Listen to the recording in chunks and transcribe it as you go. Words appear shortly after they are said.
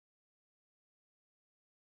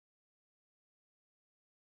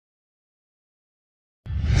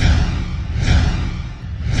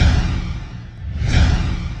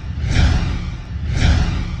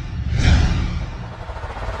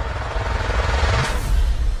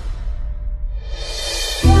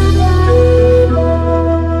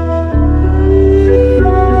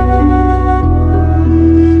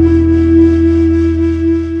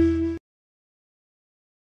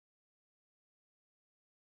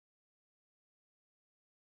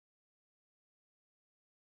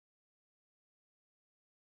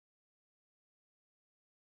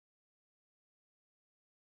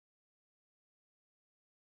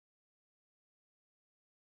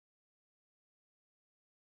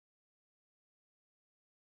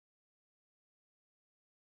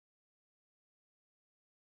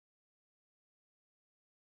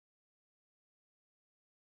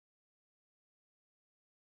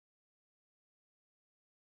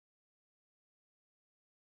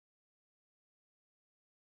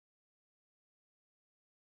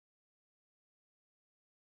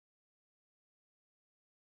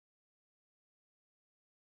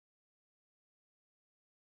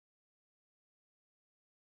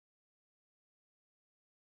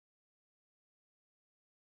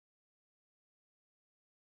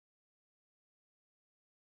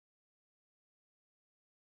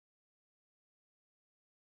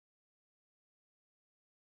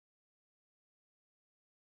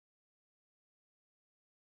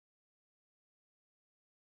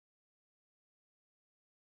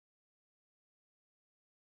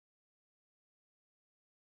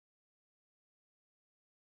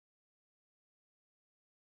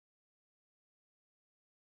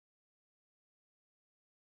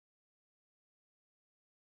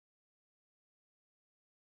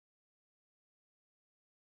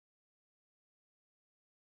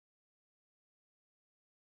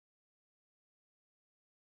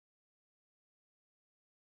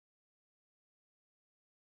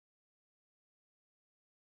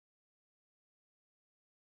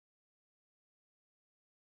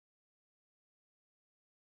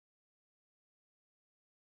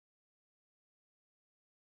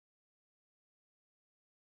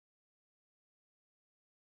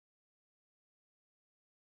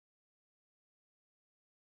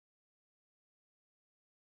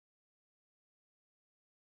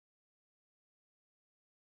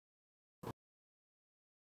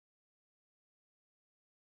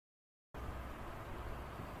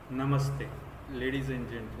Namaste, ladies and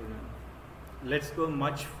gentlemen. Let's go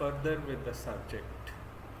much further with the subject.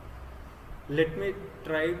 Let me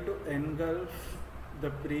try to engulf the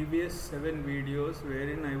previous 7 videos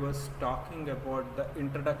wherein I was talking about the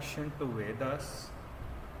introduction to Vedas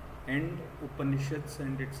and Upanishads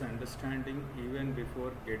and its understanding even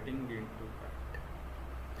before getting into that.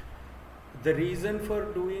 The reason for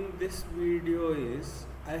doing this video is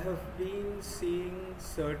I have been seeing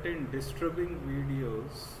certain disturbing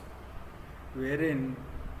videos wherein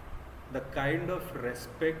the kind of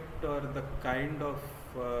respect or the kind of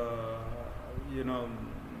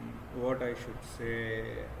what I should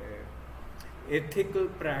say ethical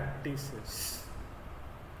practices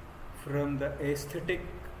from the aesthetic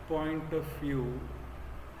point of view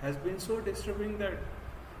has been so disturbing that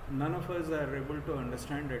none of us are able to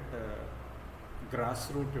understand at a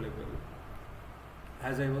grassroots level.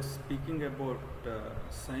 As I was speaking about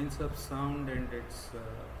science of sound and its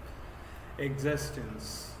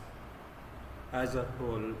existence as a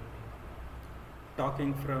whole,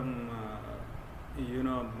 talking from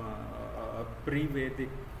a pre-Vedic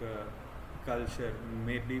culture,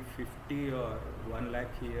 maybe 50 or 1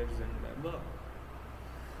 lakh years and above.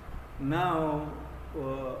 Now,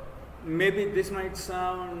 maybe this might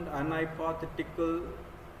sound unhypothetical,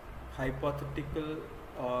 hypothetical,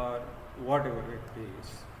 or whatever it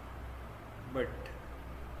is, but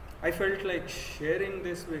I felt like sharing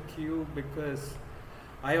this with you because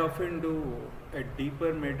I often do a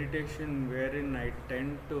deeper meditation wherein I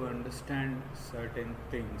tend to understand certain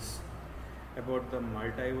things about the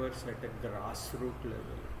multiverse at a grassroots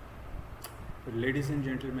level. But ladies and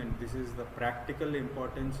gentlemen, this is the practical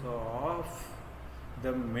importance of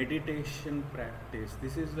the meditation practice.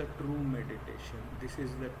 This is the true meditation. This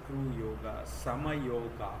is the true yoga, sama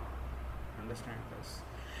yoga. Understand this?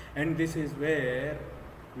 And this is where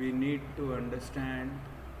we need to understand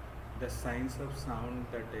the science of sound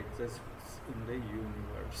that exists in the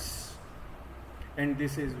universe. And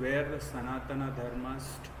this is where the Sanatana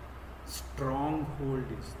Dharma's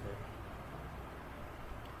stronghold is there.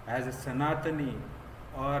 As a Sanatani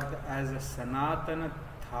or as a Sanatana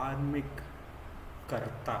Dharmic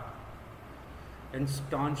Karta and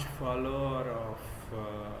staunch follower of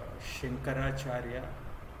Shankaracharya,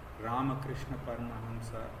 Ramakrishna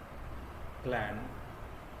Paramahamsa clan,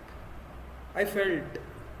 I felt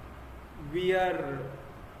we are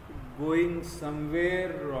going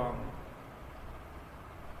somewhere wrong.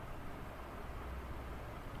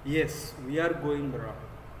 Yes, we are going wrong.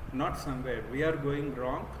 Not somewhere. We are going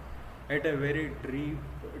wrong at a very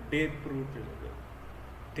deep root level.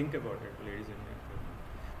 Think about it, ladies and gentlemen.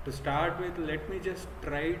 To start with, let me just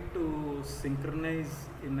try to synchronize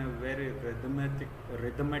in a very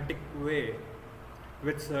rhythmic way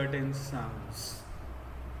with certain sounds.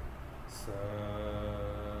 Sa,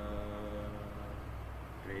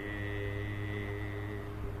 re,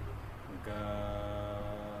 ga,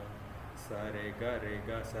 sa re ga re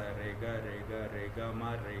ga sa re ga re ga re ga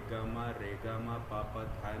ma re ga ma re ga ma papa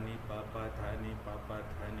dhani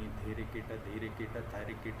dhiri kita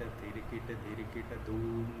thari kita dhiri kita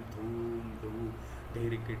dhoom dhoom dhoom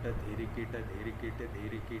dhiri kita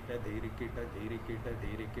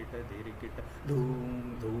dhoom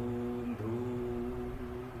dhoom dhoom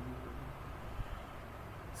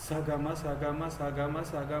sagama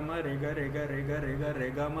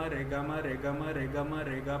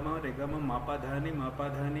regama mapa dhani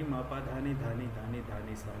dhani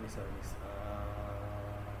sani sa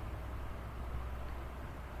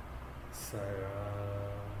sa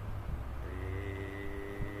re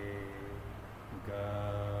ga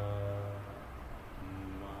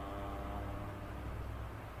ma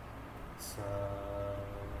sa.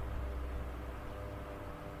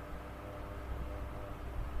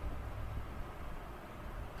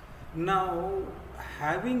 Now,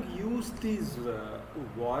 having used these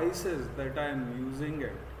voices that I am using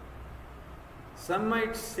it, some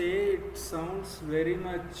might say it sounds very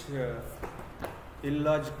much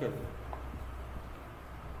illogical.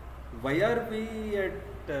 Why are we at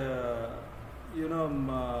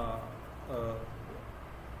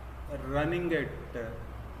running at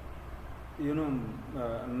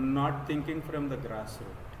not thinking from the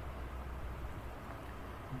grassroots?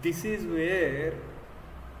 This is where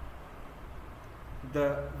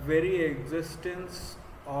the very existence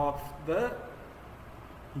of the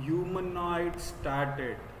humanoid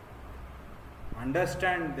started.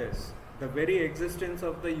 Understand this. The very existence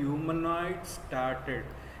of the humanoid started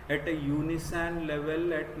at a unison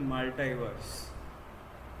level at multiverse.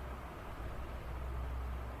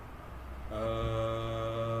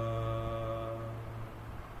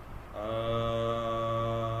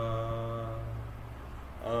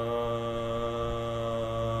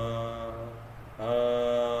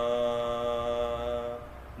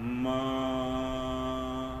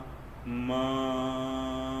 ma.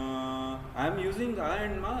 I am using a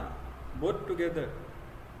and ma both together.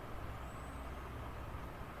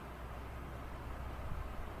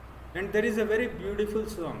 And there is a very beautiful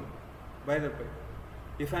song, by the way.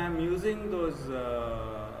 If I am using those,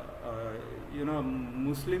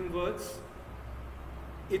 Muslim words,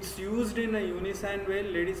 it's used in a unison way,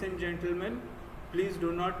 ladies and gentlemen. Please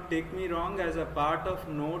do not take me wrong, as a part of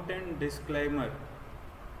note and disclaimer.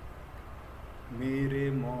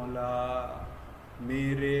 Mere Mola,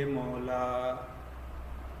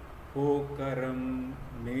 ho karam,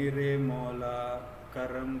 mere Mola,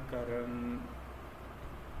 karam karam.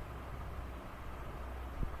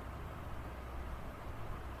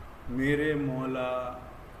 मेरे मौला,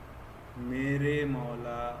 मेरे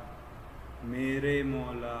मौला, मेरे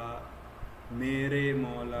मौला, मेरे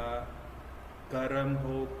मौला, करम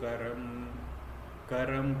हो करम,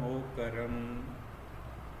 करम हो करम,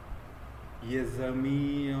 ये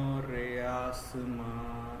ज़मीन और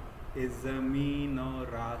आसमां, ये ज़मीन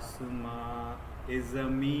और आसमां, ये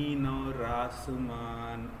ज़मीन और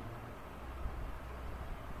आसमान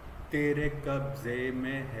तेरे कब्ज़े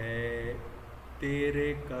में है, तेरे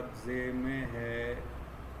कब्ज़े में है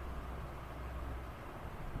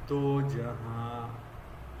दो जहां.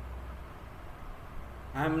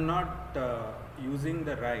 I am not using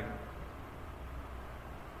the rhyme.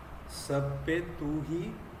 सब पे तू ही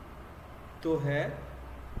तो है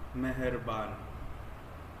मेहरबान.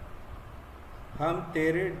 हम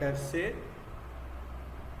तेरे डर से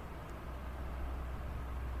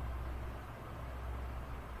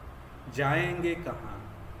जाएंगे कहाँ.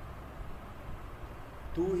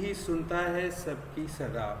 तू ही सुनता है सबकी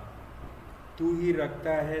सदा, तू ही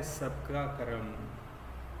रखता है सबका करम.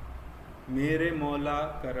 मेरे मौला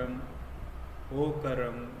करम, ओ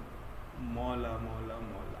करम, मौला मौला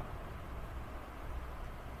मौला.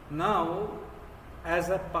 Now, as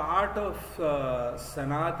a part of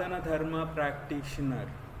Sanatana Dharma practitioner,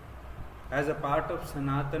 and as a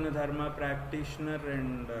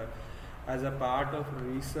part of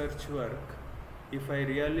research work, if I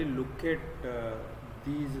really look at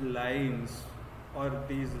these lines or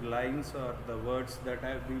the words that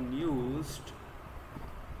have been used,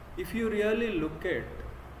 if you really look at,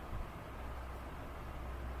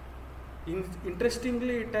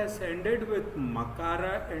 interestingly it has ended with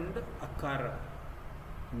makara and akara.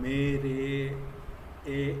 Mere,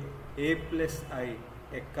 a plus I,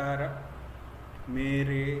 ekara,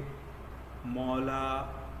 mere, mola,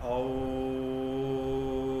 o,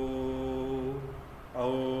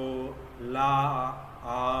 la,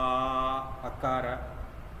 a, akara,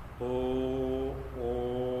 o,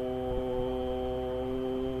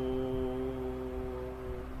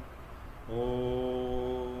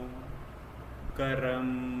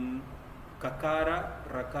 karam, kakara,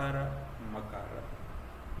 rakara, makara.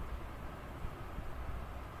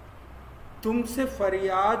 तुमसे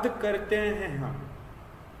फरियाद करते हैं हम,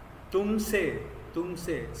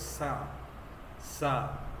 तुमसे सा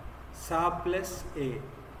plus a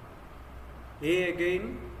again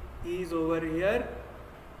is over here,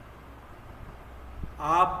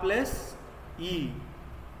 a plus e,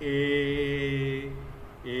 a.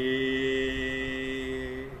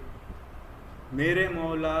 मेरे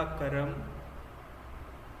मौला करम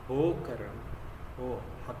हो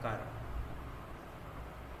हकारा.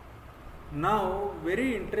 Now,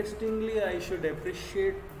 very interestingly, I should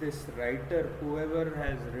appreciate this writer, whoever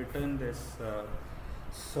has written this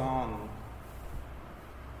song.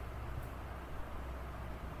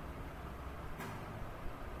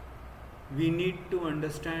 We need to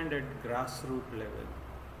understand at grassroots level.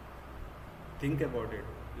 Think about it,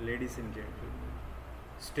 ladies and gentlemen.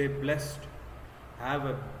 Stay blessed. Have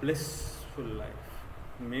a blissful life.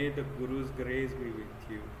 May the Guru's grace be with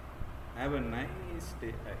you. Have a nice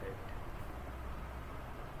day ahead.